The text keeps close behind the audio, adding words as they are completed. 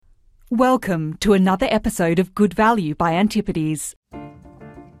Welcome to another episode of Good Value by Antipodes.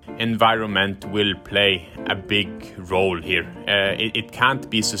 Environment will play a big role here. It can't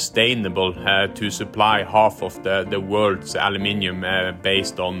be sustainable to supply half of the world's aluminium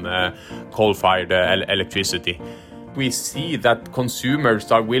based on coal-fired electricity. We see that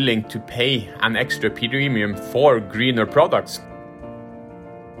consumers are willing to pay an extra premium for greener products.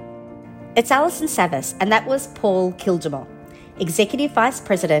 It's Alison Savvis, and that was Paul Kildemo, Executive Vice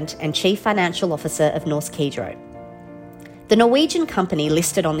President and Chief Financial Officer of Norsk Hydro. The Norwegian company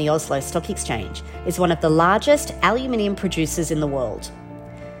listed on the Oslo Stock Exchange is one of the largest aluminium producers in the world.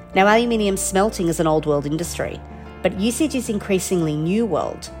 Now, aluminium smelting is an old world industry, but usage is increasingly new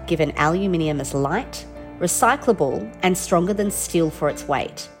world, given aluminium is light, recyclable, and stronger than steel for its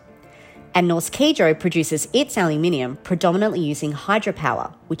weight. And Norsk Hydro produces its aluminium predominantly using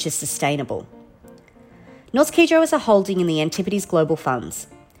hydropower, which is sustainable. Norsk Hydro is a holding in the Antipodes Global Funds.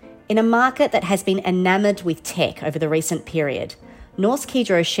 In a market that has been enamoured with tech over the recent period, Norsk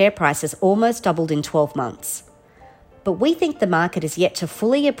Hydro's share price has almost doubled in 12 months. But we think the market is yet to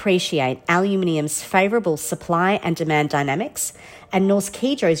fully appreciate aluminium's favourable supply and demand dynamics and Norsk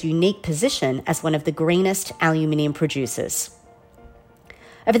Hydro's unique position as one of the greenest aluminium producers.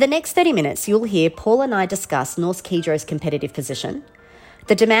 Over the next 30 minutes, you'll hear Paul and I discuss Norsk Hydro's competitive position,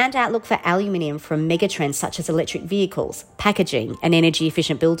 the demand outlook for aluminium from megatrends such as electric vehicles, packaging, and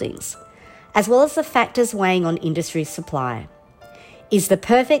energy-efficient buildings, as well as the factors weighing on industry supply. Is the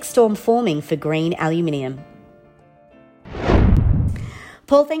perfect storm forming for green aluminium?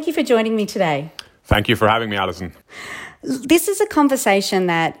 Paul, thank you for joining me today. Thank you for having me, Alison. This is a conversation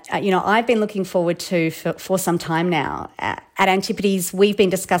that, I've been looking forward to for some time now. At Antipodes, we've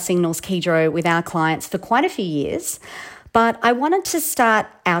been discussing Norsk Hydro with our clients for quite a few years, but I wanted to start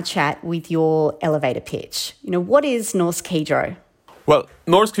our chat with your elevator pitch. What is Norsk Hydro? Well,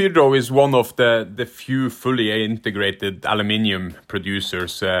 Norsk Hydro is one of the few fully integrated aluminium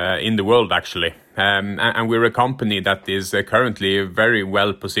producers in the world, actually. And we're a company that is currently very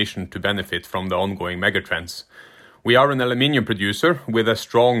well positioned to benefit from the ongoing megatrends. We are an aluminium producer with a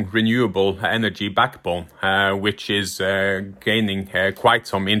strong renewable energy backbone, which is gaining quite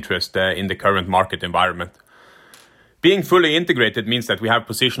some interest in the current market environment. Being fully integrated means that we have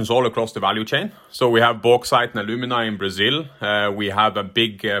positions all across the value chain. So we have bauxite and alumina in Brazil. We have a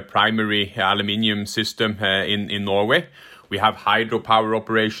big primary aluminium system in Norway. We have hydropower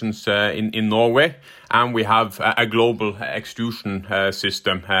operations in Norway. And we have a global extrusion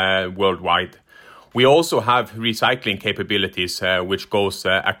system worldwide. We also have recycling capabilities, which goes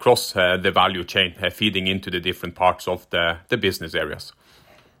across the value chain, feeding into the different parts of the business areas.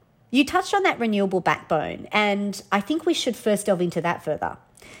 You touched on that renewable backbone, and I think we should first delve into that further.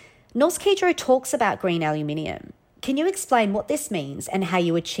 Norsk Hydro talks about green aluminium. Can you explain what this means and how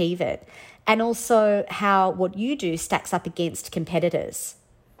you achieve it, and also how what you do stacks up against competitors?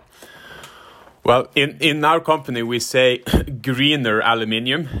 Well, in our company, we say greener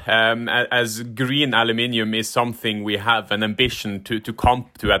aluminium, as green aluminium is something we have an ambition to come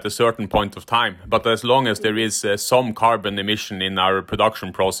to at a certain point of time. But as long as there is some carbon emission in our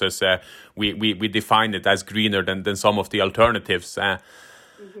production process, we define it as greener than some of the alternatives.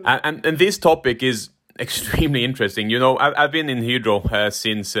 And this topic is extremely interesting. I've been in Hydro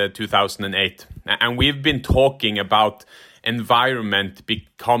since 2008, and we've been talking about environment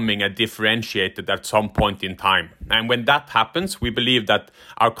becoming a differentiator at some point in time. And when that happens, we believe that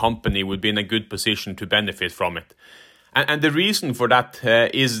our company would be in a good position to benefit from it. And the reason for that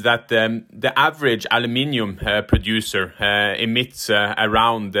is that the average aluminium producer emits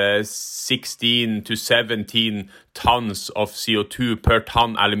around 16 to 17 tons of CO2 per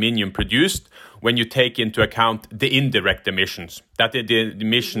ton aluminium produced, when you take into account the indirect emissions, that are the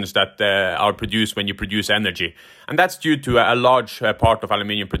emissions that are produced when you produce energy. And that's due to a large part of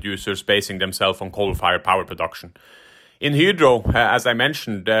aluminium producers basing themselves on coal-fired power production. In Hydro, as I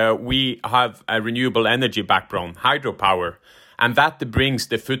mentioned, we have a renewable energy backbone, hydropower, and that brings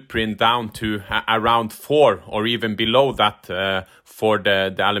the footprint down to around 4 or even below that for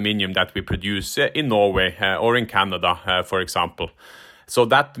the aluminium that we produce in Norway or in Canada, for example. So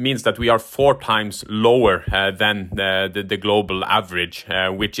that means that we are 4 times lower than the global average,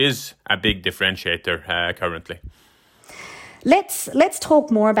 which is a big differentiator currently. Let's talk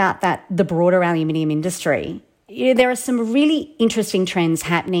more about the broader aluminium industry. There are some really interesting trends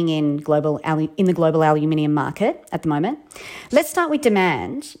happening in the global aluminium market at the moment. Let's start with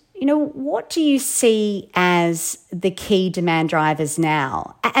demand. What do you see as the key demand drivers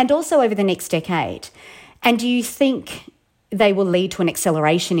now and also over the next decade? And do you think they will lead to an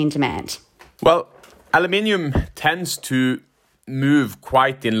acceleration in demand? Well, aluminium tends to move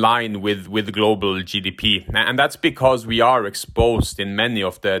quite in line with global GDP. And that's because we are exposed in many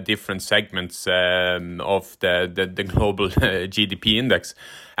of the different segments of the global GDP index.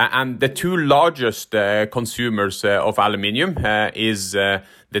 And the two largest consumers of aluminium is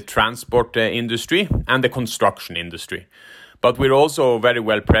the transport industry and the construction industry. But we're also very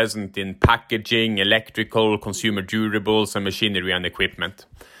well present in packaging, electrical, consumer durables, and machinery and equipment.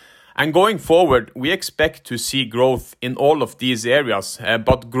 And going forward, we expect to see growth in all of these areas,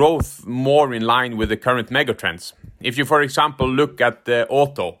 but growth more in line with the current megatrends. If you, for example, look at the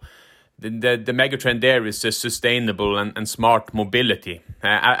auto, the megatrend there is a sustainable and smart mobility.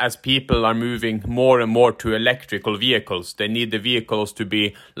 As people are moving more and more to electrical vehicles, they need the vehicles to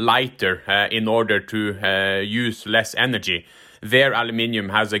be lighter in order to use less energy. There, aluminium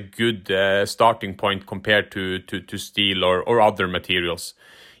has a good starting point compared to steel or other materials.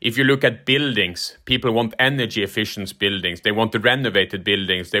 If you look at buildings, people want energy efficient buildings. They want the renovated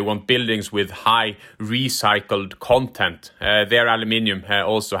buildings. They want buildings with high recycled content. Their aluminium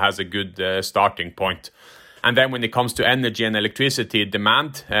also has a good starting point. And then when it comes to energy and electricity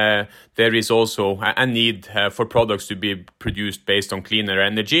demand, there is also a need for products to be produced based on cleaner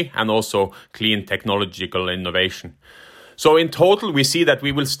energy and also clean technological innovation. So in total, we see that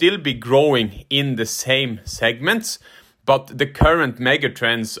we will still be growing in the same segments, but the current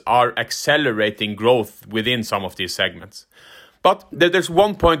megatrends are accelerating growth within some of these segments. But there's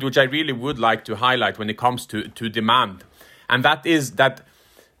one point which I really would like to highlight when it comes to demand, and that is that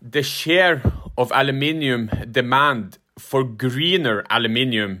the share of aluminium demand for greener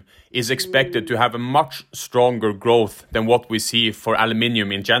aluminium is expected to have a much stronger growth than what we see for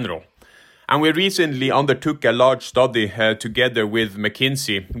aluminium in general. And we recently undertook a large study together with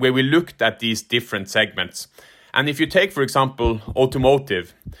McKinsey where we looked at these different segments. And if you take, for example,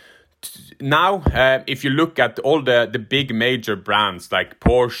 automotive, now if you look at all the big major brands like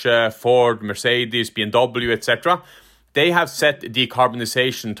Porsche, Ford, Mercedes, BMW, etc., they have set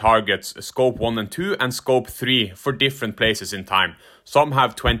decarbonization targets, scope 1 and 2 and scope 3 for different places in time. Some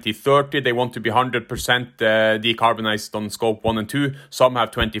have 2030, they want to be 100% decarbonized on scope 1 and 2. Some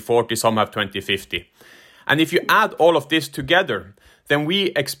have 2040, some have 2050. And if you add all of this together, then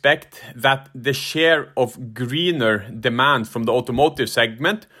we expect that the share of greener demand from the automotive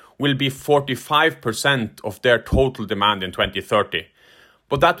segment will be 45% of their total demand in 2030.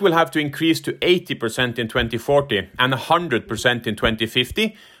 But that will have to increase to 80% in 2040 and 100% in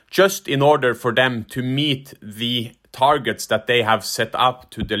 2050, just in order for them to meet the targets that they have set up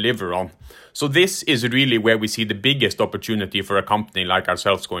to deliver on. So this is really where we see the biggest opportunity for a company like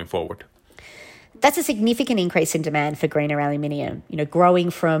ourselves going forward. That's a significant increase in demand for greener aluminium, growing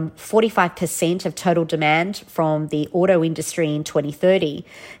from 45% of total demand from the auto industry in 2030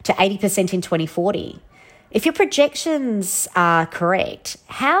 to 80% in 2040. If your projections are correct,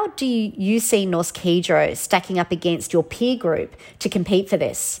 how do you see Norsk Hydro stacking up against your peer group to compete for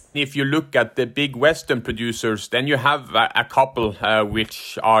this? If you look at the big Western producers, then you have a couple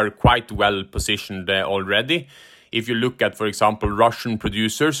which are quite well positioned already. If you look at, for example, Russian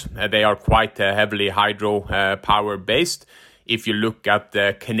producers, they are quite heavily hydro power based. If you look at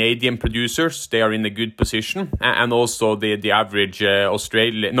the Canadian producers, they are in a good position, and also the average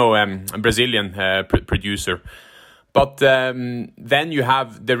Brazilian producer. But then you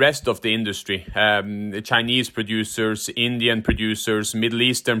have the rest of the industry, the Chinese producers, Indian producers, Middle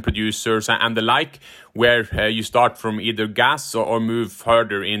Eastern producers, and the like, where you start from either gas or move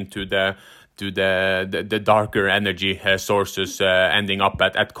further into the darker energy sources, ending up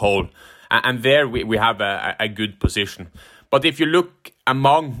at coal. And there we have a good position. But if you look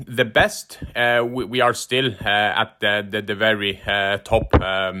among the best, we are still at the very top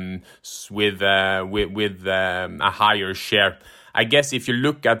with a higher share. I guess if you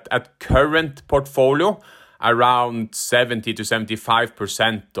look at current portfolio, around 70 to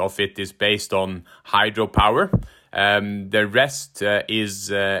 75% of it is based on hydropower. The rest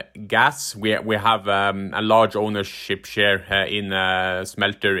is gas. We have a large ownership share in a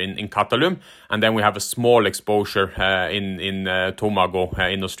smelter in Qatalum, and then we have a small exposure in Tomago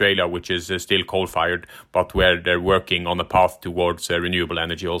in Australia, which is still coal-fired, but where they're working on a path towards renewable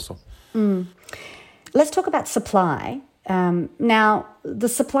energy also. Let's talk about supply. Now, the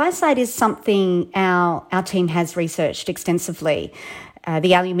supply side is something our team has researched extensively.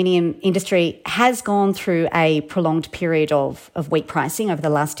 The aluminium industry has gone through a prolonged period of weak pricing over the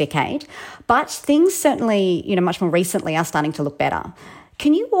last decade, but things certainly, much more recently are starting to look better.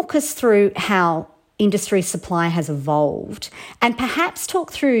 Can you walk us through how industry supply has evolved and perhaps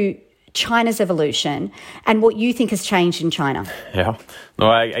talk through China's evolution and what you think has changed in China? Yeah, no,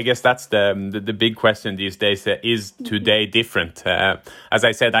 I guess that's the big question these days. Is today different? As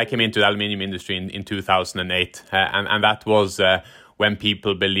I said, I came into the aluminium industry in 2008, and that was when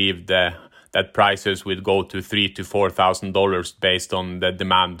people believed that prices would go to $3,000 to $4,000 based on the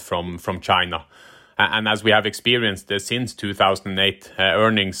demand from China. And as we have experienced since 2008,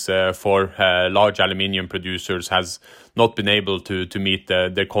 earnings for large aluminium producers has not been able to meet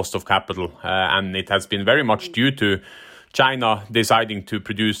their cost of capital. And it has been very much due to China deciding to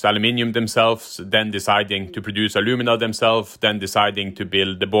produce aluminium themselves, then deciding to produce alumina themselves, then deciding to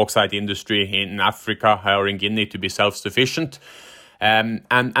build the bauxite industry in Africa or in Guinea to be self-sufficient. And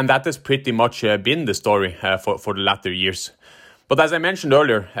that has pretty much been the story for the latter years. But as I mentioned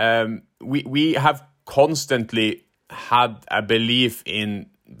earlier, we have constantly had a belief in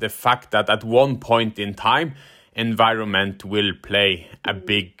the fact that at one point in time, environment will play a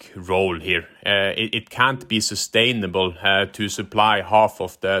big role here. It can't be sustainable to supply half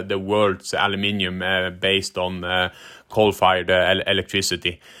of the world's aluminium based on coal-fired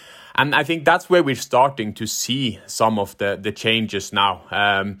electricity. And I think that's where we're starting to see some of the changes now.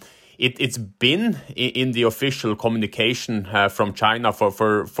 It's been in the official communication from China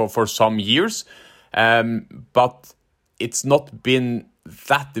for some years, but it's not been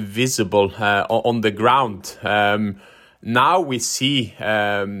that visible on the ground. Now we see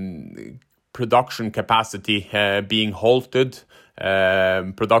production capacity being halted,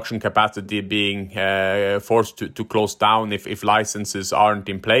 production capacity being forced to close down if licenses aren't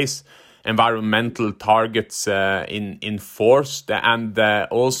in place, environmental targets enforced, and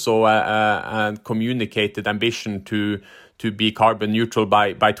also a communicated ambition to be carbon neutral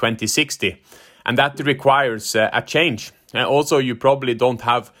by 2060. And that requires a change. Also, you probably don't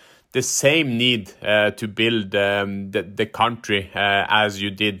have the same need to build the country as you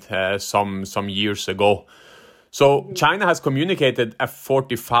did some years ago. So China has communicated a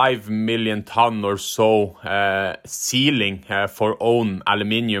 45 million ton or so ceiling for own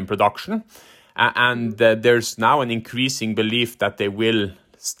aluminium production. And there's now an increasing belief that they will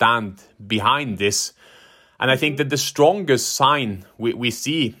stand behind this. And I think that the strongest sign we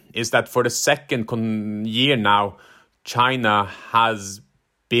see is that for the second year now, China has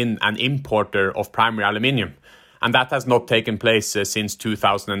been an importer of primary aluminium. And that has not taken place since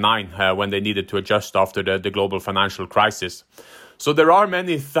 2009, when they needed to adjust after the global financial crisis. So there are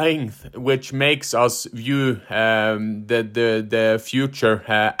many things which makes us view the future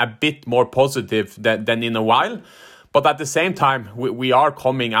a bit more positive than in a while. But at the same time, we are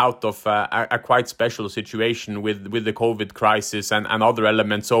coming out of a quite special situation with the COVID crisis and other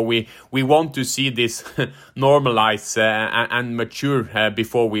elements. So we want to see this normalize and mature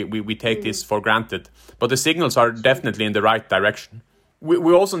before we take this for granted. But the signals are definitely in the right direction.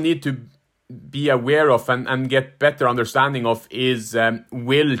 We also need to be aware of and get better understanding of is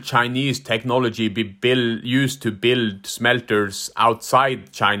will Chinese technology be used to build smelters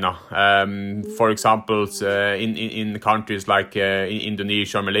outside China? For example, in countries like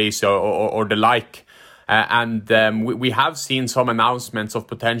Indonesia, Malaysia, or the like. And we have seen some announcements of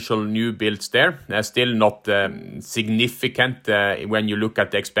potential new builds there. Still not significant when you look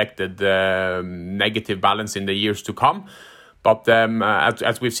at the expected negative balance in the years to come. But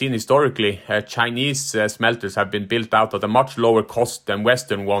as we've seen historically, Chinese smelters have been built out at a much lower cost than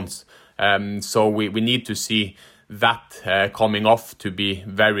Western ones. So we need to see that coming off to be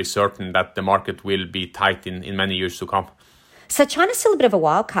very certain that the market will be tight in many years to come. So China's still a bit of a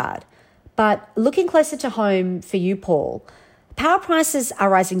wild card. But looking closer to home for you, Paul, power prices are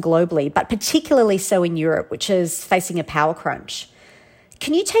rising globally, but particularly so in Europe, which is facing a power crunch.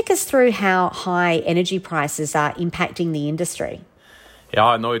 Can you take us through how high energy prices are impacting the industry?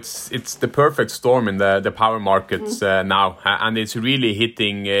 Yeah, no, it's the perfect storm in the power markets now, and it's really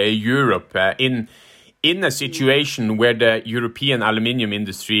hitting Europe in a situation where the European aluminium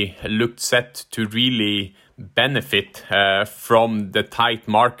industry looked set to really benefit from the tight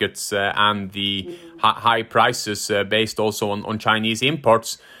markets and the high prices based also on Chinese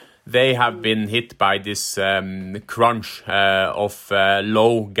imports. They have been hit by this crunch of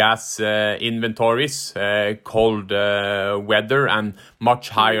low gas inventories, cold weather, and much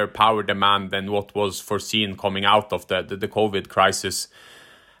higher power demand than what was foreseen coming out of the COVID crisis.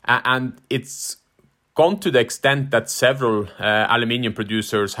 And it's gone to the extent that several aluminium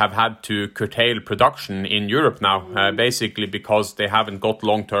producers have had to curtail production in Europe now, basically because they haven't got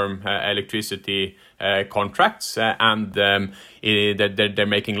long-term electricity contracts and they're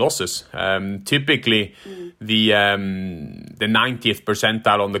making losses. Typically, the 90th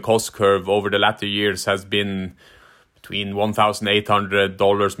percentile on the cost curve over the latter years has been between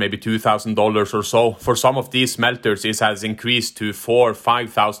 $1,800, maybe $2,000 or so. For some of these smelters, it has increased to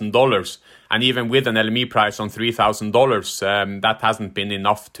 $4,000, $5,000. And even with an LME price on $3,000, that hasn't been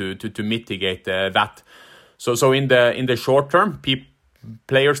enough to mitigate that. So in the short term,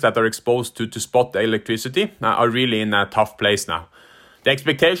 players that are exposed to spot electricity are really in a tough place now. The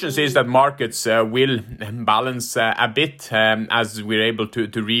expectations is that markets will balance a bit as we're able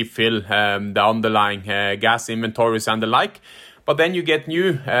to refill the underlying gas inventories and the like. But then you get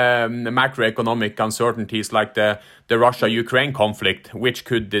new macroeconomic uncertainties like the Russia-Ukraine conflict, which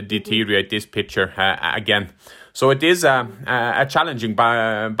could deteriorate this picture again. So it is a challenging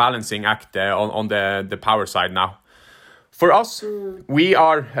balancing act on the power side now. For us, we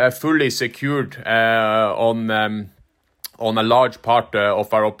are fully secured on a large part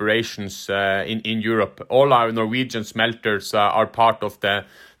of our operations in Europe. All our Norwegian smelters are part of the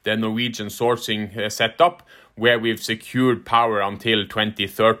Norwegian sourcing setup, where we've secured power until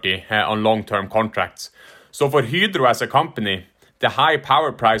 2030 on long-term contracts. So for Hydro as a company, the high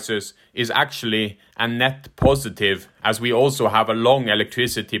power prices is actually a net positive, as we also have a long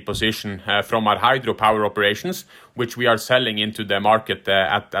electricity position from our hydropower operations, which we are selling into the market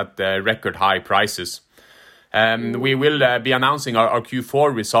at record high prices. We will be announcing our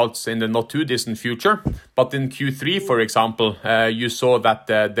Q4 results in the not too distant future. But in Q3, for example, you saw that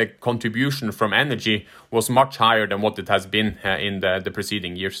the contribution from energy was much higher than what it has been in the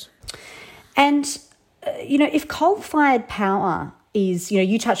preceding years. And, if coal-fired power is,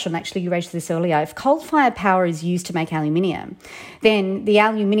 you touched on, actually, you raised this earlier, if coal-fired power is used to make aluminium, then the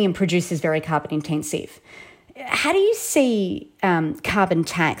aluminium produced is very carbon intensive. How do you see carbon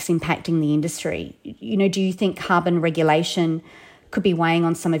tax impacting the industry? Do you think carbon regulation could be weighing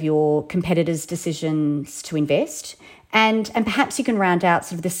on some of your competitors' decisions to invest? And perhaps you can round out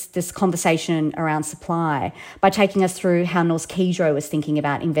sort of this conversation around supply by taking us through how Norsk Hydro is thinking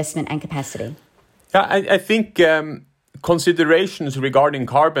about investment and capacity. Yeah, I think considerations regarding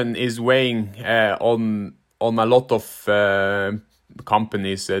carbon is weighing on a lot of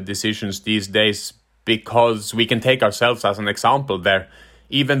companies' decisions these days, because we can take ourselves as an example there.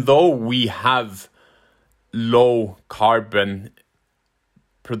 Even though we have low carbon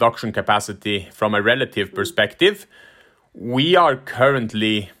production capacity from a relative perspective, we are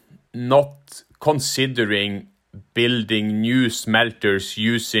currently not considering building new smelters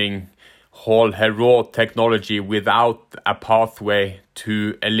using Hall Héroult technology without a pathway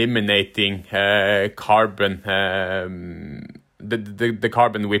to eliminating carbon, the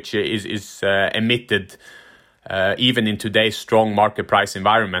carbon which is emitted even in today's strong market price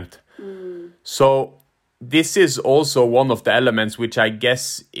environment. So this is also one of the elements which I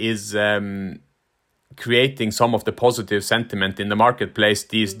guess is creating some of the positive sentiment in the marketplace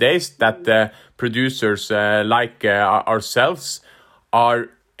these days, that producers like ourselves are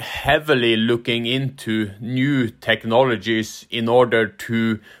heavily looking into new technologies in order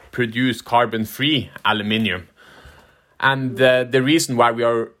to produce carbon-free aluminium. And the reason why we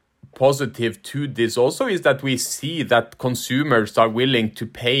are positive to this also is that we see that consumers are willing to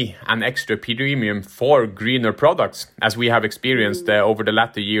pay an extra premium for greener products, as we have experienced over the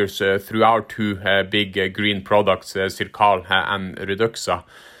latter years through our two big green products, CIRCAL and REDUXA.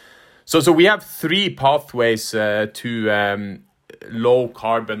 So we have three pathways to low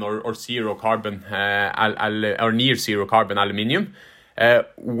carbon or zero carbon or near zero carbon aluminium.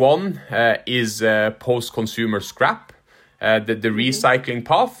 One is post-consumer scrap, the recycling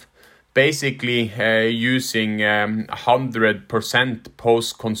path, basically using 100%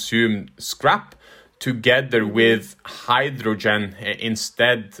 post-consumed scrap together with hydrogen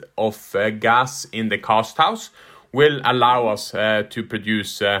instead of gas in the cast house, will allow us to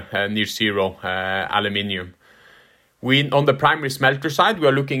produce near zero aluminium. On the primary smelter side, we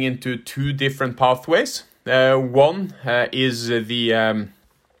are looking into two different pathways. One is the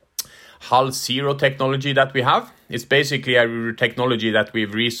HalZero technology that we have. It's basically a technology that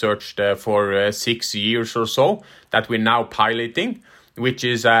we've researched for 6 years or so, that we're now piloting, which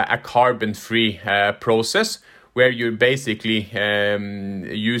is a carbon-free process where you're basically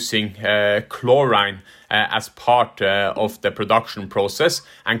using chlorine as part of the production process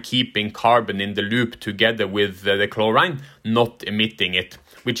and keeping carbon in the loop together with the chlorine, not emitting it,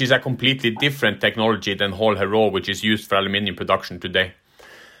 which is a completely different technology than Hall Héroult, which is used for aluminium production today.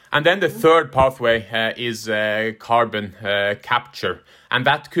 And then the third pathway is carbon capture. And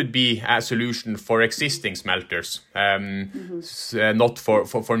that could be a solution for existing smelters, not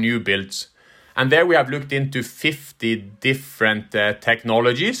for new builds. And there we have looked into 50 different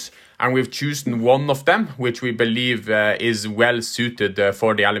technologies. And we've chosen one of them, which we believe is well suited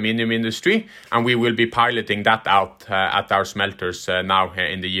for the aluminium industry. And we will be piloting that out at our smelters now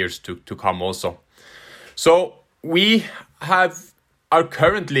in the years to come also. So we are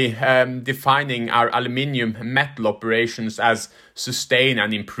currently defining our aluminium metal operations as sustain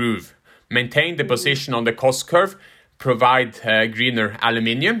and improve, maintain the position on the cost curve, provide greener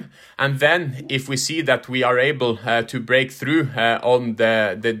aluminium, and then if we see that we are able to break through on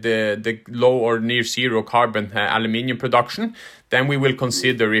the low or near zero carbon aluminium production, then we will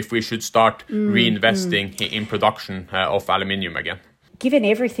consider if we should start reinvesting in production of aluminium again. Given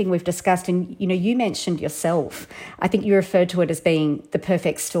everything we've discussed, and you mentioned yourself, I think you referred to it as being the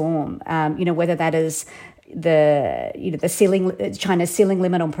perfect storm. Whether that is China's ceiling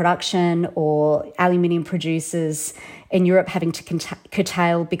limit on production, or aluminium producers in Europe having to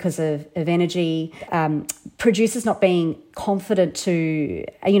curtail because of energy, producers not being confident to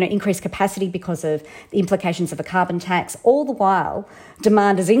increase capacity because of the implications of a carbon tax. All the while,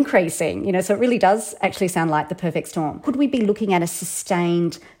 demand is increasing. So it really does actually sound like the perfect storm. Could we be looking at a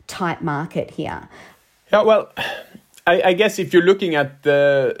sustained tight market here? Yeah, well, I guess if you're looking at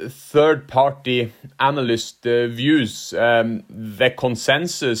the third-party analyst views, the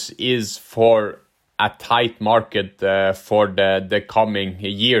consensus is for a tight market for the coming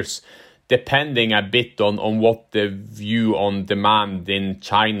years, depending a bit on what the view on demand in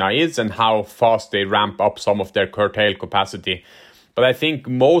China is and how fast they ramp up some of their curtail capacity. But I think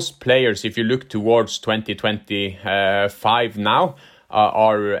most players, if you look towards 2025 now,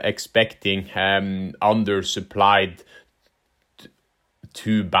 are expecting undersupplied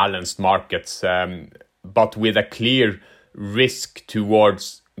to balanced markets, but with a clear risk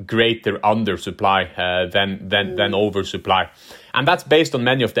towards greater undersupply than oversupply. And that's based on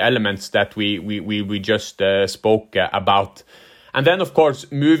many of the elements that we just spoke about. And then, of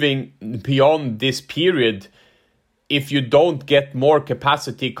course, moving beyond this period, if you don't get more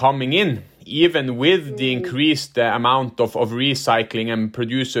capacity coming in, even with the increased amount of recycling and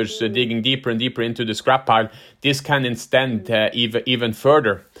producers digging deeper and deeper into the scrap pile, this can extend even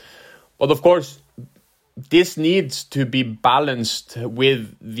further. But of course, this needs to be balanced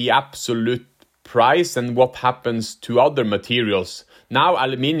with the absolute price and what happens to other materials. Now,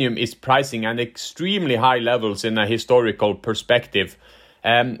 aluminium is pricing at extremely high levels in a historical perspective.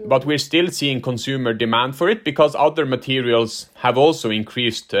 But we're still seeing consumer demand for it because other materials have also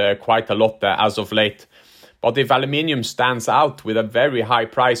increased quite a lot as of late. But if aluminium stands out with a very high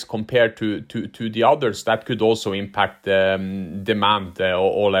price compared to the others, that could also impact demand,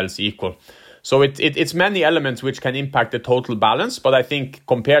 all else equal. So it's many elements which can impact the total balance. But I think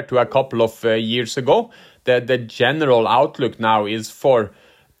compared to a couple of years ago, the general outlook now is for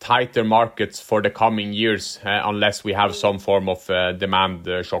tighter markets for the coming years, unless we have some form of demand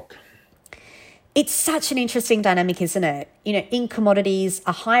shock. It's such an interesting dynamic, isn't it? In commodities,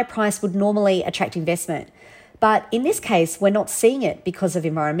 a higher price would normally attract investment. But in this case, we're not seeing it because of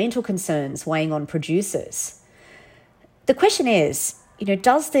environmental concerns weighing on producers. The question is,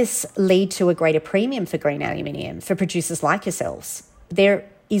 does this lead to a greater premium for green aluminium for producers like yourselves? There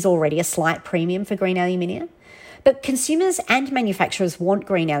is already a slight premium for green aluminium. But consumers and manufacturers want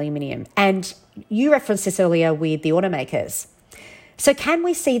green aluminium, and you referenced this earlier with the automakers. So can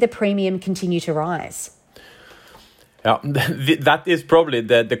we see the premium continue to rise? Yeah, that is probably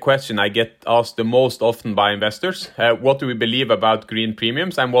the question I get asked the most often by investors. What do we believe about green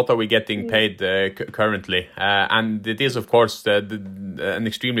premiums and what are we getting paid currently? And it is, of course, an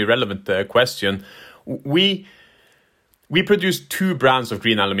extremely relevant question. We produce two brands of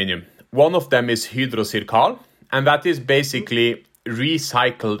green aluminium. One of them is Hydro CIRCAL, and that is basically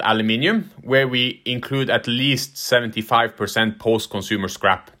recycled aluminium, where we include at least 75% post-consumer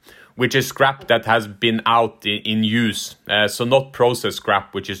scrap, which is scrap that has been out in use. So not processed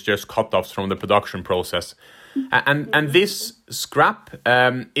scrap, which is just cut-offs from the production process. And this scrap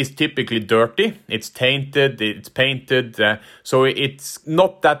is typically dirty. It's tainted, it's painted. So it's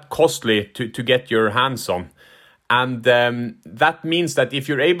not that costly to get your hands on. And that means that if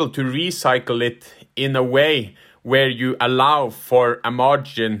you're able to recycle it in a way where you allow for a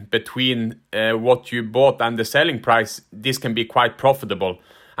margin between what you bought and the selling price, this can be quite profitable.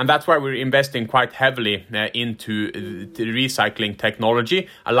 And that's why we're investing quite heavily into the recycling technology,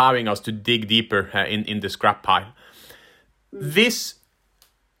 allowing us to dig deeper in the scrap pile. This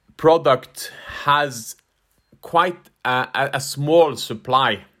product has quite a small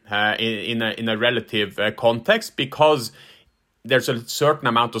supply in a relative context, because there's a certain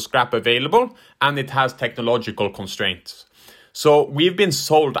amount of scrap available and it has technological constraints. So we've been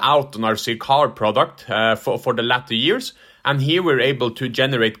sold out on our CIRCAL product for the latter years, And here we're able to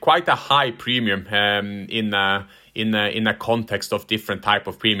generate quite a high premium in a context of different type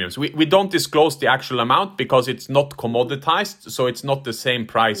of premiums. We don't disclose the actual amount because it's not commoditized, so it's not the same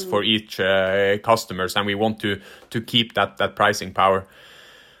price for each customers, and we want to keep that pricing power.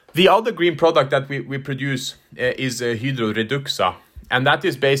 The other green product that we produce is Hydro Reduxa, and that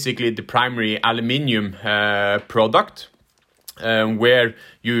is basically the primary aluminium product, where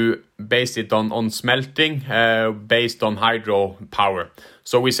you base it on smelting based on hydropower.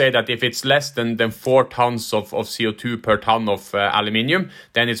 So we say that if it's less than 4 tons of CO2 per ton of aluminium,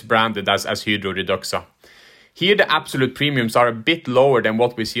 then it's branded as Hydro Reduxa. Here the absolute premiums are a bit lower than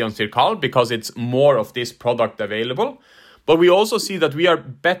what we see on CIRCAL because it's more of this product available. But we also see that we are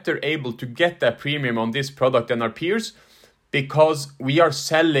better able to get that premium on this product than our peers because we are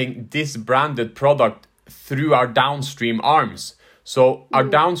selling this branded product through our downstream arms. So our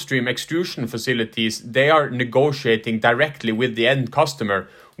downstream extrusion facilities, they are negotiating directly with the end customer,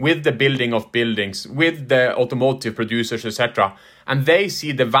 with the building of buildings, with the automotive producers, etc. And they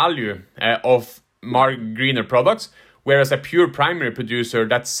see the value of more greener products, whereas a pure primary producer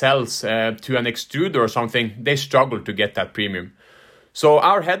that sells to an extruder or something, they struggle to get that premium. So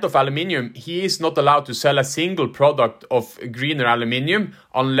our head of aluminium, he is not allowed to sell a single product of greener aluminium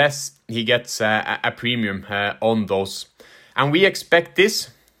unless he gets a premium on those. And we expect this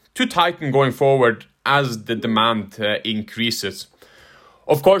to tighten going forward as the demand increases.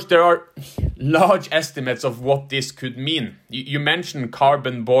 Of course, there are large estimates of what this could mean. You mentioned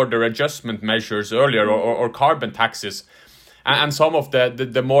carbon border adjustment measures earlier, or carbon taxes. And some of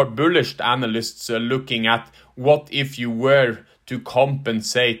the more bullish analysts are looking at what if you were to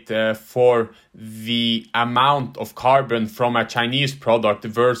compensate for the amount of carbon from a Chinese product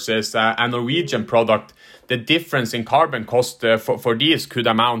versus a Norwegian product. The difference in carbon cost for these could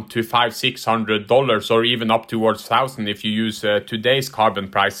amount to $500-600 or even up towards $1,000 if you use today's carbon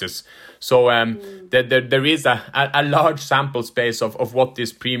prices. So there is a large sample space of what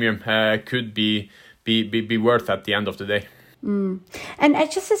this premium could be worth at the end of the day. And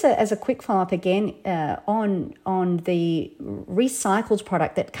just as a quick follow-up again on the recycled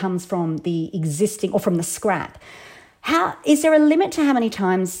product that comes from the existing or from the scrap, is there a limit to how many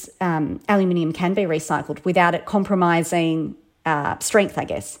times aluminium can be recycled without it compromising strength, I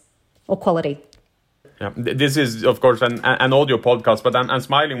guess, or quality? Yeah, this is, of course, an audio podcast, but I'm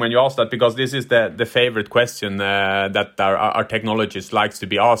smiling when you ask that because this is the favorite question that our technologist likes to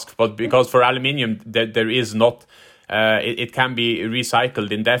be asked. But because for aluminium, there is not... It can be recycled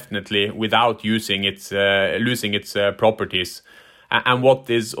indefinitely without losing its properties. And what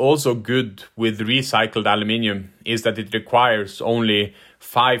is also good with recycled aluminium is that it requires only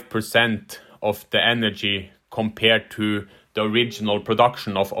 5% of the energy compared to the original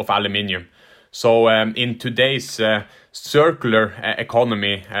production of aluminium. So in today's circular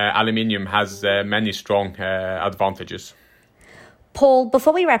economy, aluminium has many strong advantages. Paul,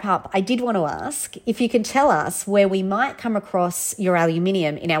 before we wrap up, I did want to ask if you can tell us where we might come across your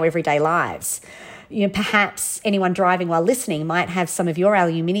aluminium in our everyday lives. You know, perhaps anyone driving while listening might have some of your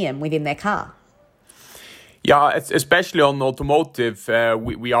aluminium within their car. Yeah, especially on automotive,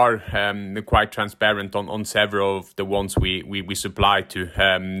 we are quite transparent on several of the ones we supply to.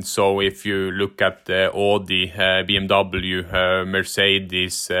 So if you look at Audi, BMW,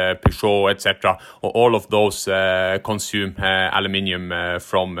 Mercedes, Peugeot, etc., all of those consume aluminium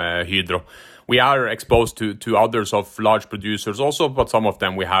from Hydro. We are exposed to others of large producers also, but some of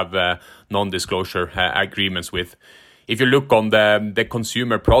them we have non-disclosure agreements with. If you look on the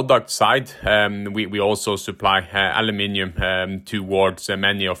consumer product side, we also supply aluminium towards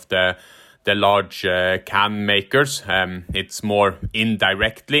many of the large can makers. It's more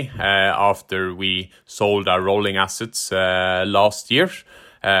indirectly after we sold our rolling assets last year.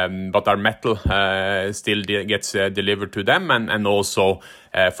 But our metal still gets delivered to them, and also,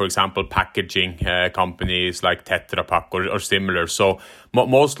 for example, packaging companies like Tetra Pak or similar. So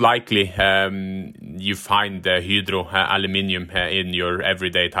most likely you find Hydro aluminium in your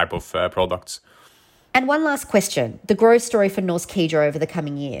everyday type of products. And one last question, the growth story for Norsk Hydro over the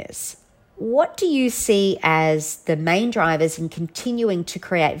coming years. What do you see as the main drivers in continuing to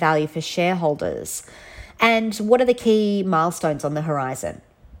create value for shareholders? And what are the key milestones on the horizon?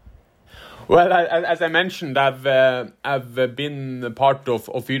 Well, as I mentioned, I've been part of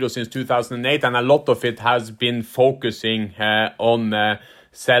Hydro since 2008, and a lot of it has been focusing on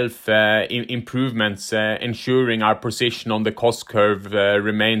self-improvements, ensuring our position on the cost curve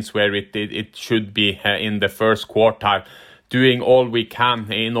remains where it should be in the first quartile, doing all we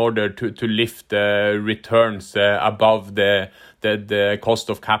can in order to lift the returns above the cost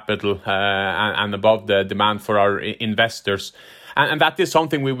of capital and above the demand for our investors. And that is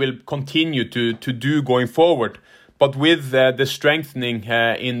something we will continue to do going forward. But with the strengthening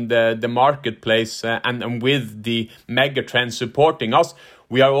in the marketplace and with the mega trends supporting us,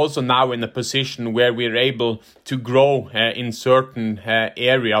 we are also now in a position where we are able to grow in certain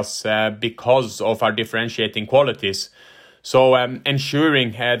areas because of our differentiating qualities. So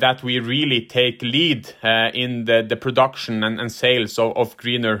ensuring that we really take lead in the production and sales of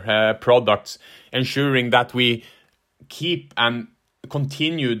greener products, ensuring that we keep and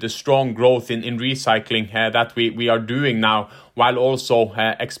continue the strong growth in recycling that we are doing now, while also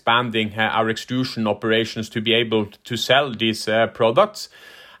expanding our extrusion operations to be able to sell these products.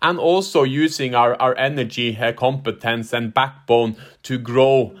 And also using our energy competence and backbone to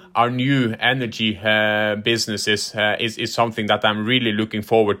grow our new energy businesses is something that I'm really looking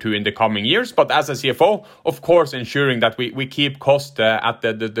forward to in the coming years. But as a CFO, of course, ensuring that we keep cost at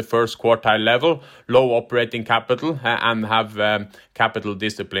the first quartile level, low operating capital, and have capital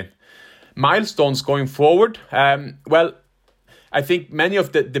discipline. Milestones going forward, I think many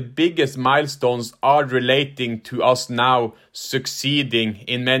of the biggest milestones are relating to us now succeeding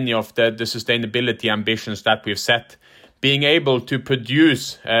in many of the sustainability ambitions that we've set. Being able to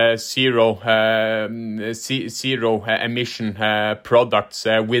produce zero emission products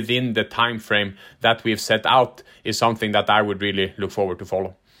within the time frame that we've set out is something that I would really look forward to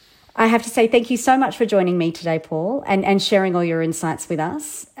follow. I have to say thank you so much for joining me today, Paul, and sharing all your insights with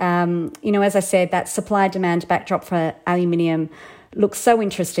us. As I said, that supply-demand backdrop for aluminium looks so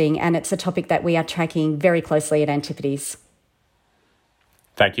interesting, and it's a topic that we are tracking very closely at Antipodes.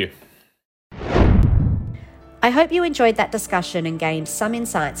 Thank you. I hope you enjoyed that discussion and gained some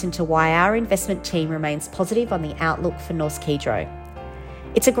insights into why our investment team remains positive on the outlook for Norsk Hydro.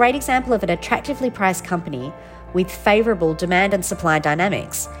 It's a great example of an attractively priced company with favourable demand and supply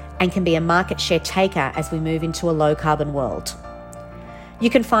dynamics, and can be a market share taker as we move into a low-carbon world. You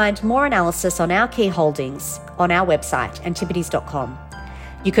can find more analysis on our key holdings on our website, antipodes.com.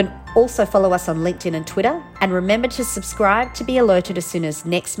 You can also follow us on LinkedIn and Twitter, and remember to subscribe to be alerted as soon as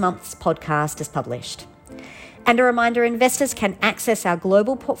next month's podcast is published. And a reminder, investors can access our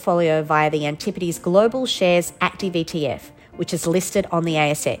global portfolio via the Antipodes Global Shares Active ETF, which is listed on the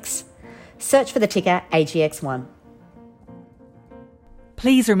ASX. Search for the ticker AGX1.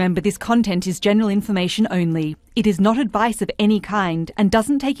 Please remember this content is general information only. It is not advice of any kind and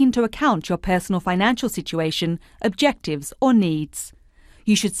doesn't take into account your personal financial situation, objectives or needs.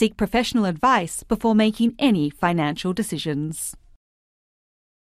 You should seek professional advice before making any financial decisions.